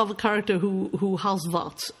have to have a character who has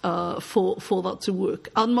that for that to work.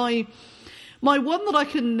 And my one that I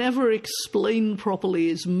can never explain properly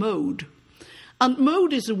is mode. And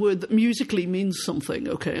mode is a word that musically means something,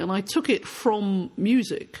 okay? And I took it from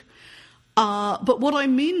music. But what I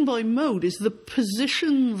mean by mode is the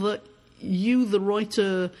position that you, the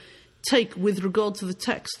writer, take with regard to the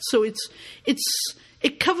text. So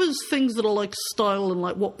it covers things that are like style and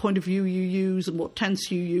like what point of view you use and what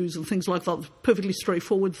tense you use and things like that, perfectly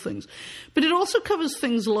straightforward things. But it also covers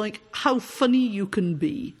things like how funny you can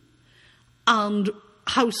be and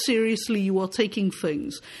how seriously you are taking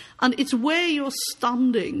things. And it's where you're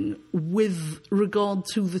standing with regard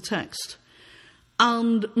to the text.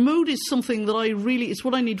 And mode is something that it's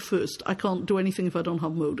what I need first. I can't do anything if I don't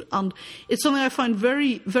have mode. And it's something I find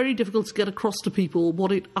very, very difficult to get across to people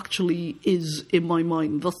what it actually is in my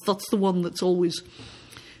mind. That's the one that's always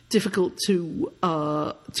difficult to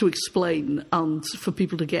explain and for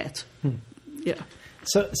people to get. Yeah.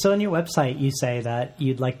 So on your website, you say that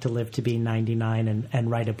you'd like to live to be 99 and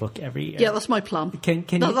write a book every year. Yeah, that's my plan.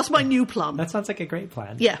 That's my new plan. That sounds like a great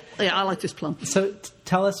plan. Yeah, I like this plan. So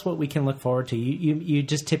tell us what we can look forward to. You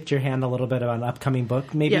just tipped your hand a little bit about an upcoming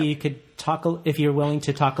book. Maybe you could talk, if you're willing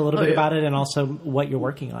to talk a little bit about it, and also what you're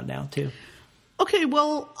working on now, too. Okay,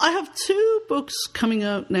 well, I have 2 books coming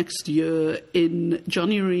out next year in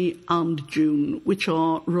January and June, which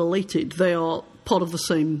are related. They are part of the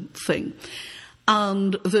same thing.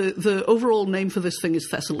 And the overall name for this thing is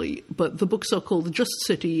Thessaly, but the books are called The Just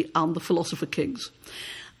City and The Philosopher Kings.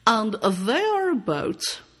 And they are about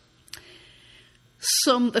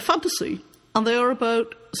they're fantasy, and they are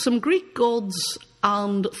about some Greek gods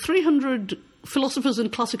and 300 philosophers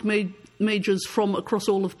and classic majors from across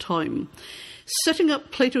all of time, setting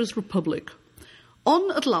up Plato's Republic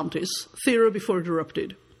on Atlantis, Thera before it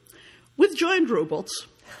erupted, with giant robots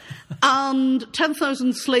and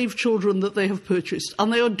 10,000 slave children that they have purchased.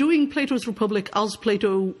 And they are doing Plato's Republic as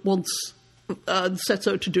Plato wants sets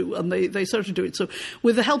out to do, and they set out to do it. So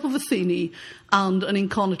with the help of Athene and an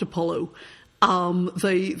incarnate Apollo,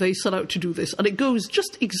 they set out to do this. And it goes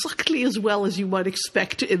just exactly as well as you might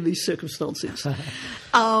expect in these circumstances.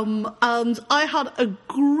 And I had a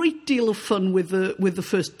great deal of fun with the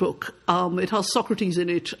first book. It has Socrates in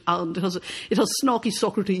it, and it has snarky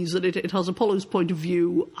Socrates, and it has Apollo's point of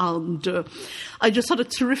view. And I just had a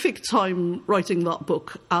terrific time writing that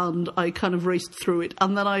book, and I kind of raced through it.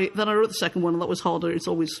 And then I wrote the second one, and that was harder. It's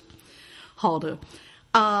always harder.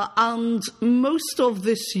 And most of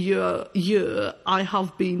this year, I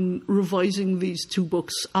have been revising these 2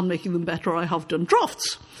 books and making them better. I have done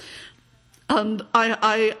drafts. And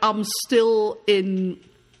I am still in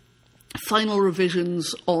final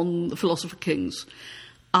revisions on The Philosopher Kings.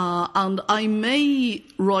 And I may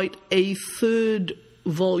write a 3rd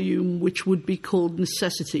volume, which would be called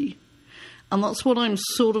Necessity. And that's what I'm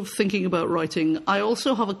sort of thinking about writing. I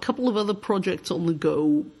also have a couple of other projects on the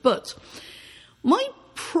go, but my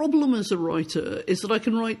problem as a writer is that I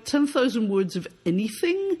can write 10,000 words of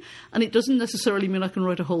anything, and it doesn't necessarily mean I can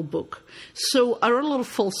write a whole book. So I write a lot of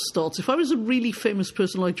false starts. If I was a really famous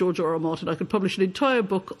person like George R.R. Martin, I could publish an entire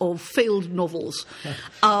book of failed novels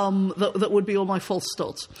that would be all my false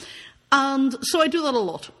starts. And so I do that a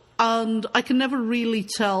lot. And I can never really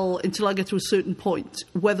tell until I get to a certain point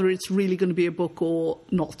whether it's really going to be a book or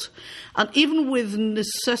not. And even with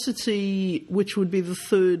Necessity, which would be the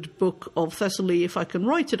third book of Thessaly, if I can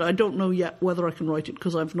write it, I don't know yet whether I can write it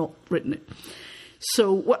because I've not written it.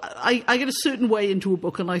 So I get a certain way into a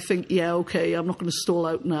book and I think, yeah, okay, I'm not going to stall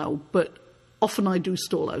out now. But often I do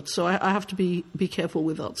stall out, so I have to be careful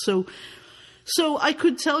with that. So I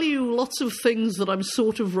could tell you lots of things that I'm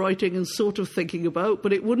sort of writing and sort of thinking about,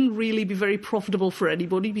 but it wouldn't really be very profitable for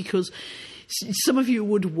anybody because some of you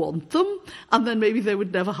would want them, and then maybe they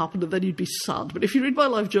would never happen, and then you'd be sad. But if you read my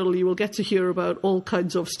life journal, you will get to hear about all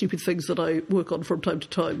kinds of stupid things that I work on from time to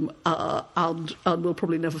time, and will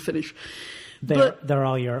probably never finish. They're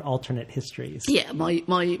all your alternate histories. Yeah,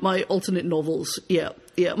 my alternate novels. Yeah.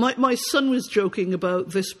 My son was joking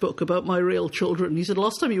about this book, about my real children. He said,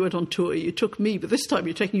 last time you went on tour, you took me, but this time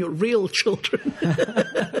you're taking your real children.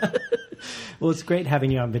 Well, it's great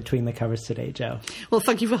having you on Between the Covers today, Jo. Well,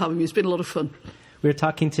 thank you for having me. It's been a lot of fun. We're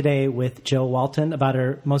talking today with Jo Walton about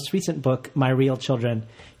her most recent book, My Real Children.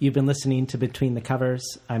 You've been listening to Between the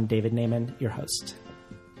Covers. I'm David Naiman, your host.